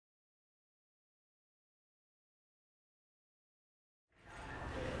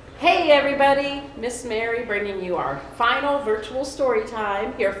Hey everybody, Miss Mary bringing you our final virtual story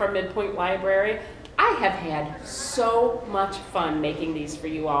time here from MidPointe Library. I have had so much fun making these for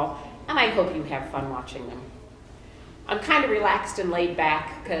you all, and I hope you have fun watching them. I'm kind of relaxed and laid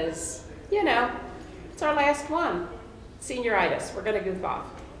back because, you know, it's our last one. Senioritis, we're gonna goof off.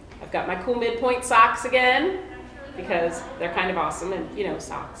 I've got my cool MidPointe socks again because they're kind of awesome and, you know,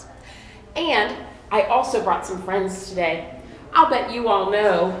 socks. And I also brought some friends today. I'll bet you all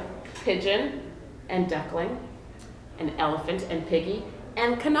know Pigeon and Duckling, and Elephant and Piggy,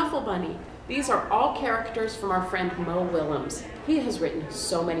 and Knuffle Bunny. These are all characters from our friend Mo Willems. He has written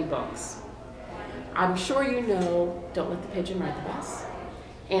so many books. I'm sure you know Don't Let the Pigeon Ride the Bus,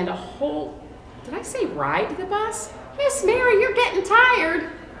 and a whole, did I say ride the bus? Miss Mary, you're getting tired.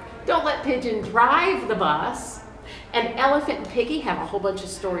 Don't Let Pigeon Drive the Bus. And Elephant and Piggy have a whole bunch of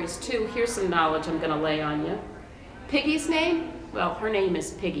stories too. Here's some knowledge I'm gonna lay on you. Piggy's name? Well, her name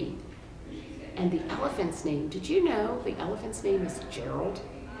is Piggy. And the elephant's name, did you know the elephant's name is Gerald?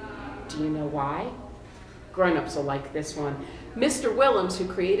 Do you know why? Grown-ups will like this one. Mr. Willems, who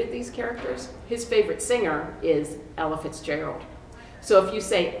created these characters, his favorite singer is Ella Fitzgerald. So if you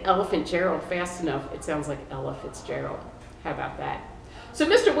say Elephant Gerald fast enough, it sounds like Ella Fitzgerald. How about that? So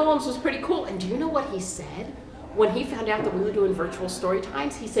Mr. Willems was pretty cool, and do you know what he said? When he found out that we were doing virtual story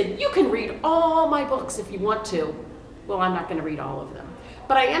times, he said, you can read all my books if you want to. Well, I'm not going to read all of them,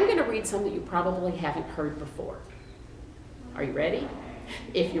 but I am going to read some that you probably haven't heard before. Are you ready?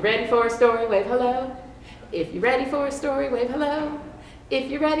 If you're ready for a story, wave hello. If you're ready for a story, wave hello. If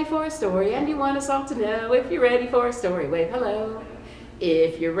you're ready for a story and you want us all to know, if you're ready for a story, wave hello.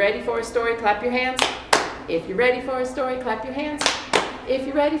 If you're ready for a story, clap your hands. If you're ready for a story, clap your hands. If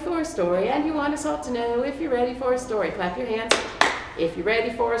you're ready for a story and you want us all to know, if you're ready for a story, clap your hands. If you're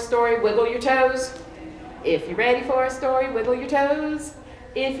ready for a story, wiggle your toes. If you're ready for a story, wiggle your toes.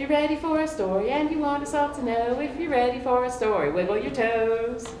 If you're ready for a story and you want us all to know, if you're ready for a story, wiggle your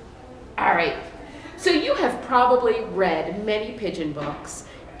toes. All right, so you have probably read many pigeon books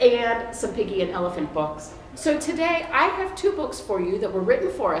and some piggy and elephant books. So today I have two books for you that were written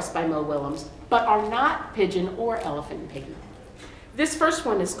for us by Mo Willems, but are not pigeon or elephant and piggy. This first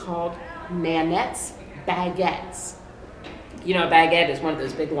one is called Nanette's Baguettes. You know, a baguette is one of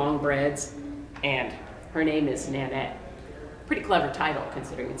those big long breads, and her name is Nanette. Pretty clever title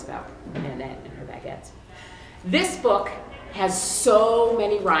considering it's about Nanette and her baguettes. This book has so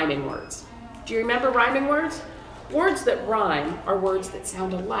many rhyming words. Do you remember rhyming words? Words that rhyme are words that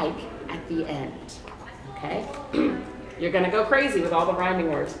sound alike at the end, okay? You're gonna go crazy with all the rhyming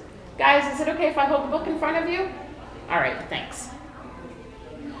words. Guys, is it okay if I hold the book in front of you? All right, thanks.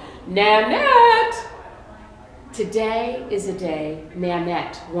 Nanette! Today is a day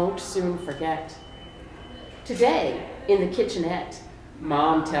Nanette won't soon forget. Today, in the kitchenette,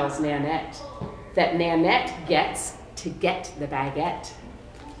 Mom tells Nanette that Nanette gets to get the baguette.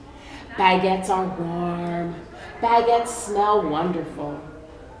 Baguettes are warm. Baguettes smell wonderful.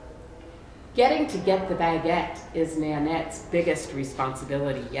 Getting to get the baguette is Nanette's biggest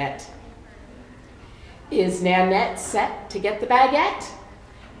responsibility yet. Is Nanette set to get the baguette?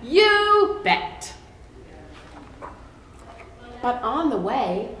 You bet! But on the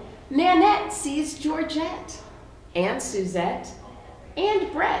way, Nanette sees Georgette and Suzette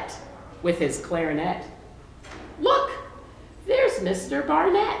and Brett with his clarinet. Look, there's Mr.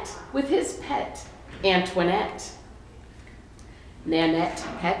 Barnett with his pet, Antoinette. Nanette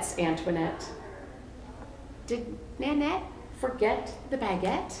pets Antoinette. Did Nanette forget the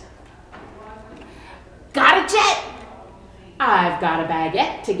baguette? Got a jet! I've got a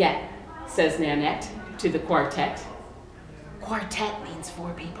baguette to get, says Nanette to the quartet. Quartet means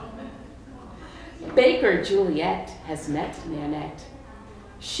 4 people. Baker Juliet has met Nanette.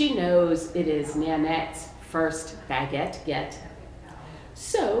 She knows it is Nanette's first baguette get.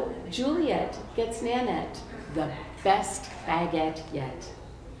 So Juliet gets Nanette the best baguette yet.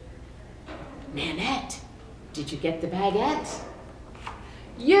 Nanette, did you get the baguette?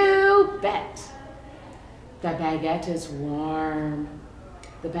 You bet. The baguette is warm.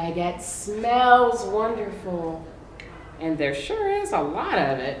 The baguette smells wonderful. And there sure is a lot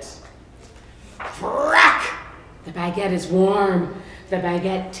of it. Crack! The baguette is warm. The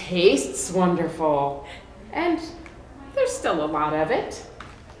baguette tastes wonderful. And there's still a lot of it.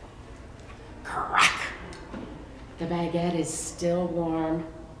 Crack! The baguette is still warm.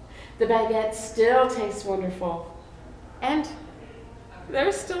 The baguette still tastes wonderful. And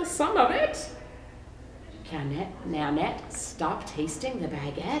there's still some of it. Can Nanette stop tasting the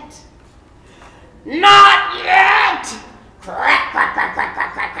baguette? Not yet! Crack, crack, crack, crack,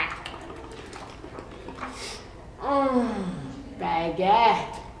 crack, crack, crack.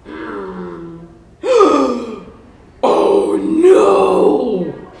 Baguette.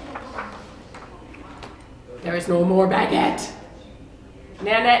 There's no more Baguette.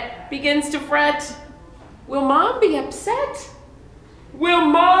 Nanette begins to fret. Will Mom be upset? Will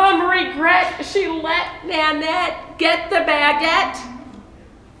Mom regret she let Nanette get the Baguette?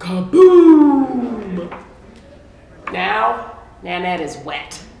 Kaboom! Now, Nanette is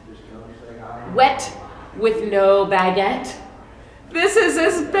wet. Wet with no Baguette. This is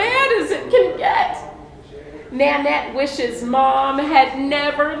as bad as it can get. Nanette wishes Mom had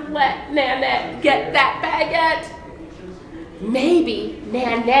never let Nanette get that Baguette. Maybe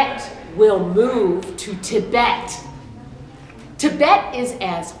Nanette will move to Tibet. Tibet is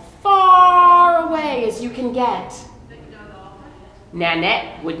as far away as you can get.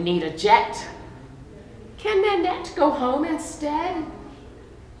 Nanette would need a jet. Can Nanette go home instead?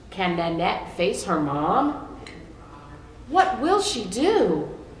 Can Nanette face her mom? What will she do?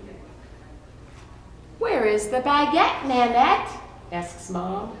 Where is the Baguette, Nanette? Asks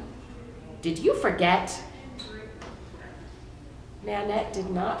Mom. Did you forget? Nanette did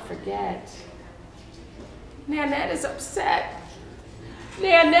not forget. Nanette is upset.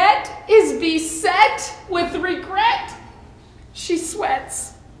 Nanette is beset with regret. She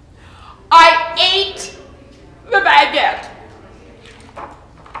sweats. I ate the Baguette.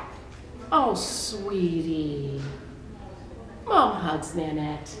 Oh, sweetie. Mom hugs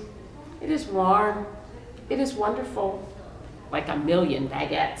Nanette. It is warm. It is wonderful. Like a million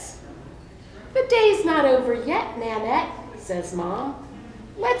baguettes. The day's not over yet, Nanette, says Mom.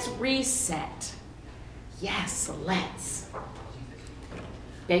 Let's reset. Yes, let's.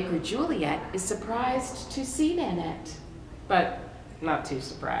 Baker Juliet is surprised to see Nanette, but not too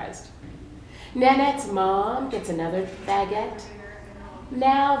surprised. Nanette's mom gets another baguette.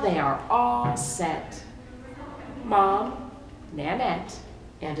 Now they are all set. Mom, Nanette,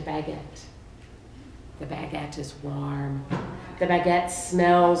 and a baguette. The baguette is warm. The baguette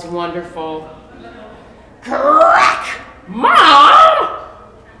smells wonderful. Crack! Mom!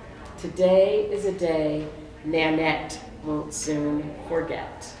 Today is a day Nanette won't soon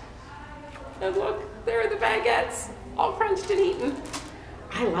forget. And look, there are the baguettes, all crunched and eaten.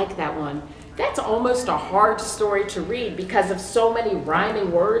 I like that one. That's almost a hard story to read because of so many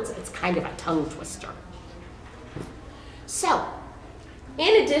rhyming words. It's kind of a tongue twister. So,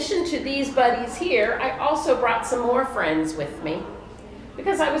 in addition to these buddies here, I also brought some more friends with me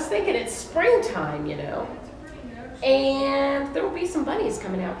because I was thinking it's springtime, you know, and there will be some bunnies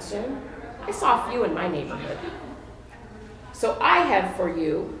coming out soon. I saw a few in my neighborhood. So I have for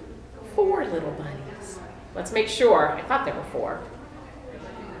you 4 little bunnies. Let's make sure. I thought there were 4.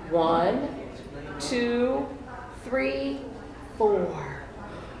 1, 2, 3, 4.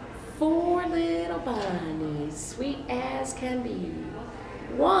 4 little bunnies, sweet as can be.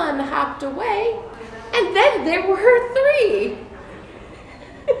 1 hopped away, and then there were 3.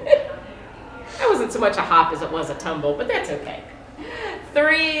 That wasn't so much a hop as it was a tumble, but that's okay.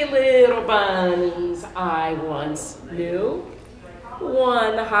 3 little bunnies I once knew.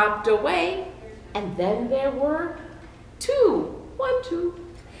 1 hopped away, and then there were 2. 1, 2.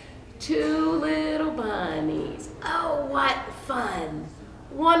 2 little bunnies. Oh, what fun.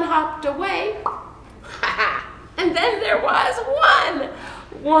 1 hopped away, and then there was 1.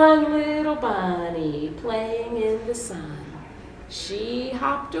 1 little bunny playing in the sun. She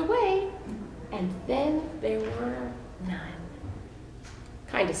hopped away, and then there were none.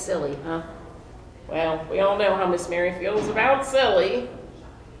 Kind of silly, huh? Well, we all know how Miss Mary feels about silly.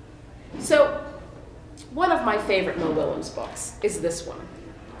 So, one of my favorite Mo Willems books is this one.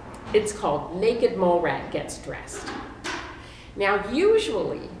 It's called Naked Mole Rat Gets Dressed. Now,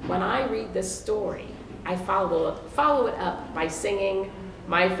 usually, when I read this story, I follow it up by singing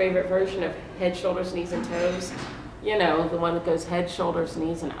my favorite version of Head, Shoulders, Knees, and Toes. You know, the one that goes head, shoulders,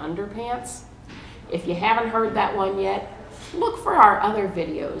 knees, and underpants. If you haven't heard that one yet, look for our other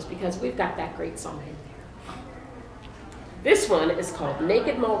videos because we've got that great song in there. This one is called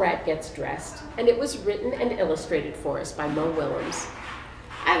Naked Mole Rat Gets Dressed, and it was written and illustrated for us by Mo Willems.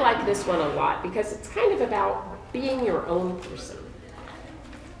 I like this one a lot because it's kind of about being your own person.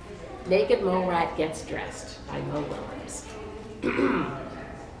 Naked Mole Rat Gets Dressed by Mo Willems.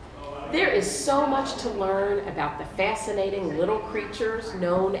 There is so much to learn about the fascinating little creatures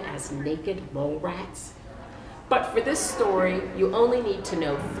known as naked mole rats. But for this story, you only need to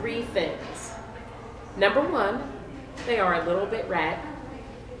know 3 things. Number 1, they are a little bit rat.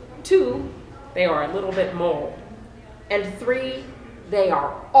 2, they are a little bit mole. And 3, they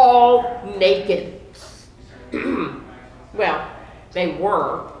are all naked. Well, they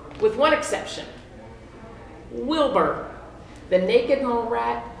were, with one exception. Wilbur, the naked mole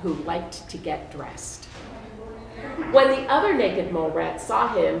rat who liked to get dressed. When the other naked mole rats saw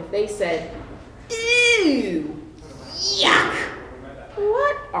him, they said, Ew! Yuck!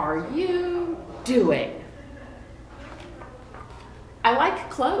 What are you doing? I like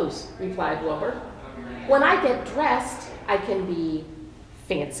clothes, replied Wilbur. When I get dressed, I can be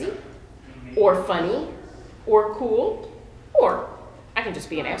fancy, or funny, or cool, or I can just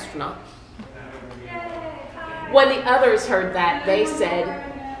be an astronaut. When the others heard that, they said,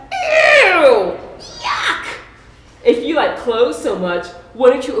 ew! Yuck! If you like clothes so much, why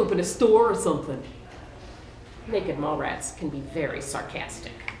don't you open a store or something? Naked mole rats can be very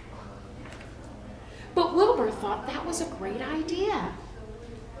sarcastic. But Wilbur thought that was a great idea.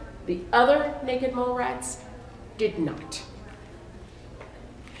 The other naked mole rats did not.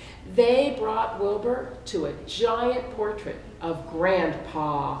 They brought Wilbur to a giant portrait of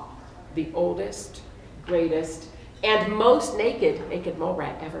Grandpa, the oldest, greatest, and most naked mole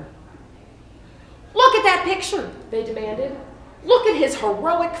rat ever. Look at that picture, they demanded. Look at his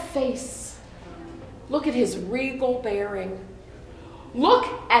heroic face. Look at his regal bearing. Look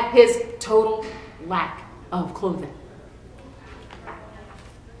at his total lack of clothing.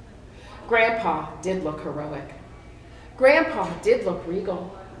 Grandpa did look heroic. Grandpa did look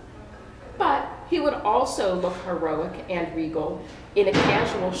regal. But he would also look heroic and regal in a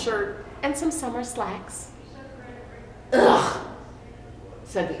casual shirt and some summer slacks. Ugh,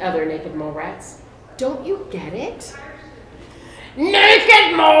 said the other naked mole rats. Don't you get it?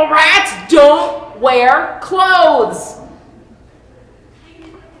 Naked mole rats don't wear clothes.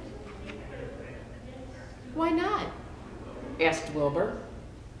 Why not? Asked Wilbur.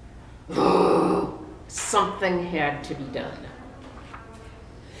 Something had to be done.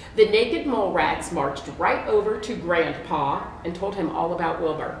 The naked mole rats marched right over to Grandpa and told him all about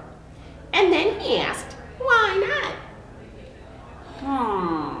Wilbur. And then he asked, why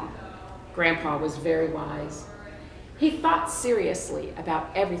not? Grandpa was very wise. He thought seriously about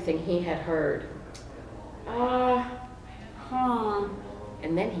everything he had heard. And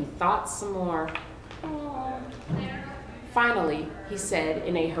then he thought some more. Finally, he said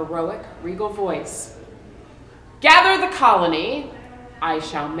in a heroic, regal voice, gather the colony, I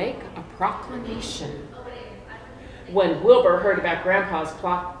shall make a proclamation. When Wilbur heard about Grandpa's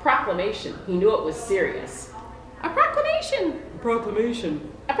proclamation, he knew it was serious. A proclamation! A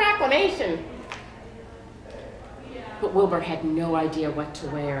proclamation! A proclamation! But Wilbur had no idea what to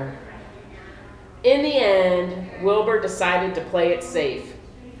wear. In the end, Wilbur decided to play it safe.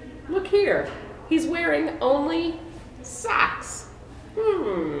 Look here, he's wearing only socks.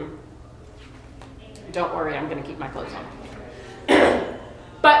 Don't worry, I'm gonna keep my clothes on.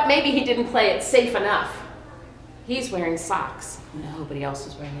 But maybe he didn't play it safe enough. He's wearing socks. Nobody else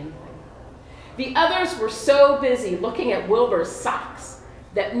is wearing anything. The others were so busy looking at Wilbur's socks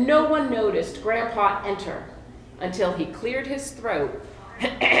that no one noticed Grandpa enter until he cleared his throat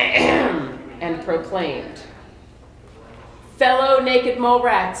and proclaimed, fellow naked mole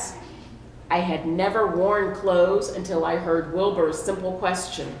rats, I had never worn clothes until I heard Wilbur's simple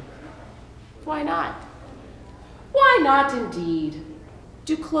question. Why not? Why not indeed?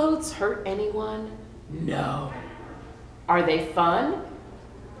 Do clothes hurt anyone? No. Are they fun?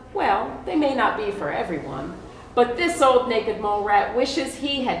 Well, they may not be for everyone, but this old naked mole rat wishes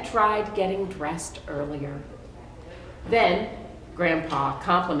he had tried getting dressed earlier. Then Grandpa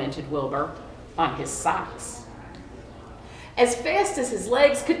complimented Wilbur on his socks. As fast as his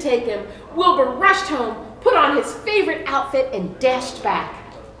legs could take him, Wilbur rushed home, put on his favorite outfit, and dashed back.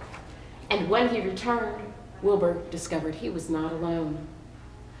 And when he returned, Wilbur discovered he was not alone.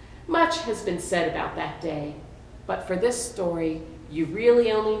 Much has been said about that day, but for this story, you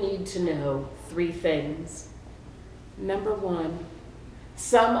really only need to know 3 things. Number 1,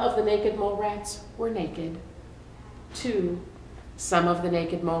 some of the naked mole rats were naked. 2, some of the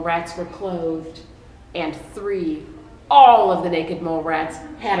naked mole rats were clothed. And 3, all of the naked mole rats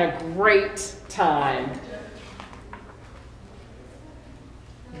had a great time.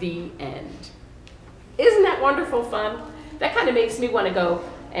 The end. Isn't that wonderful fun? That kind of makes me want to go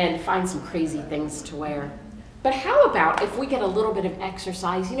and find some crazy things to wear. But how about if we get a little bit of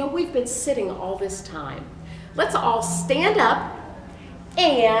exercise? You know, we've been sitting all this time. Let's all stand up,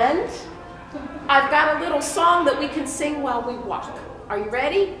 and I've got a little song that we can sing while we walk. Are you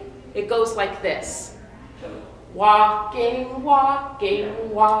ready? It goes like this. Walking,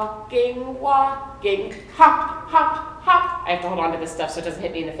 walking, walking, walking, hop, hop, hop. I have to hold on to this stuff so it doesn't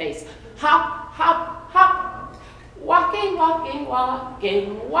hit me in the face. Hop, hop, hop. Walking, walking,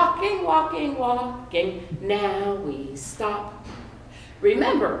 walking, walking, walking, walking. Now we stop.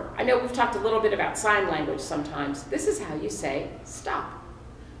 Remember, I know we've talked a little bit about sign language sometimes. This is how you say stop.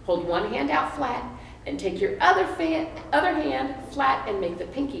 Hold one hand out flat and take your other hand flat and make the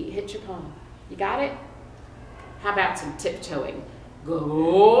pinky hit your palm. You got it? How about some tiptoeing?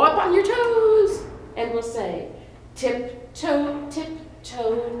 Go up on your toes. And we'll say, tiptoe,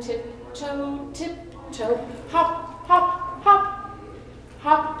 tiptoe, tiptoe, tiptoe. Hop, hop, hop.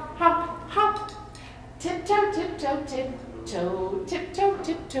 Hop, hop, hop. Tiptoe, tiptoe, tiptoe, tiptoe,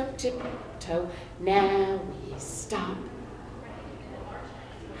 tiptoe, tiptoe. Now we stop.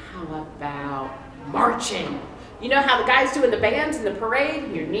 How about marching? You know how the guys do in the bands in the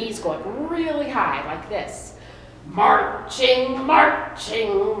parade? Your knees go up really high like this. Marching,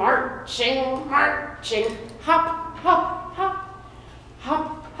 marching, marching, marching. Hop, hop, hop.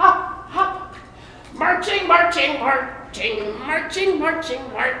 Hop, hop, hop. Marching, marching, marching, marching,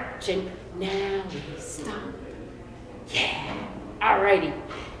 marching, marching. Now we stop. Yeah. Alrighty.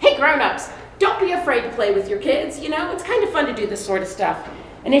 Hey grown-ups, don't be afraid to play with your kids. You know, it's kind of fun to do this sort of stuff.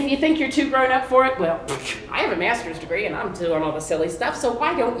 And if you think you're too grown up for it, well, I have a master's degree and I'm doing all the silly stuff, so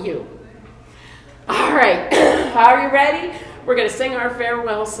why don't you? All right, are you ready? We're gonna sing our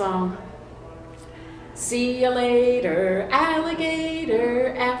farewell song. See you later,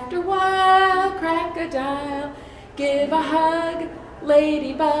 alligator, after a while, crocodile. Give a hug,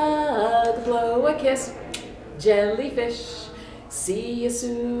 ladybug, blow a kiss, jellyfish. See you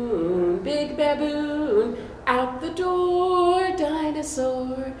soon, big baboon, out the door,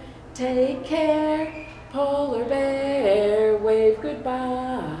 dinosaur. Take care, polar bear, wave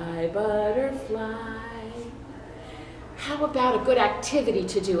goodbye, butterfly. How about a good activity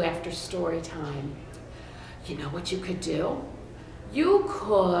to do after story time? You know what you could do? You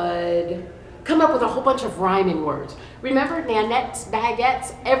could come up with a whole bunch of rhyming words. Remember Nanette's,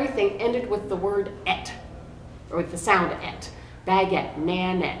 Baguettes, everything ended with the word et, or with the sound et. Baguette,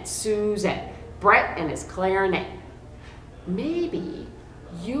 Nanette, Suzette, Brett and his clarinet. Maybe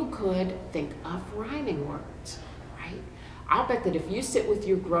you could think of rhyming words, right? I'll bet that if you sit with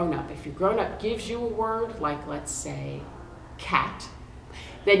your grown-up, if your grown-up gives you a word like, let's say, cat,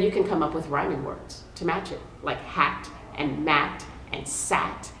 then you can come up with rhyming words to match it, like hat and mat and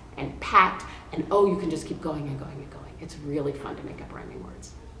sat and pat, and oh, you can just keep going and going and going. It's really fun to make up rhyming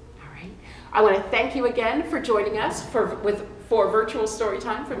words. All right. I want to thank you again for joining us for virtual story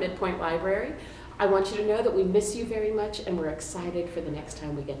time from MidPointe Library. I want you to know that we miss you very much and we're excited for the next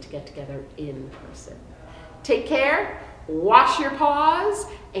time we get together in person. Take care, wash your paws,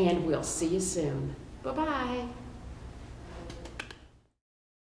 and we'll see you soon. Bye-bye.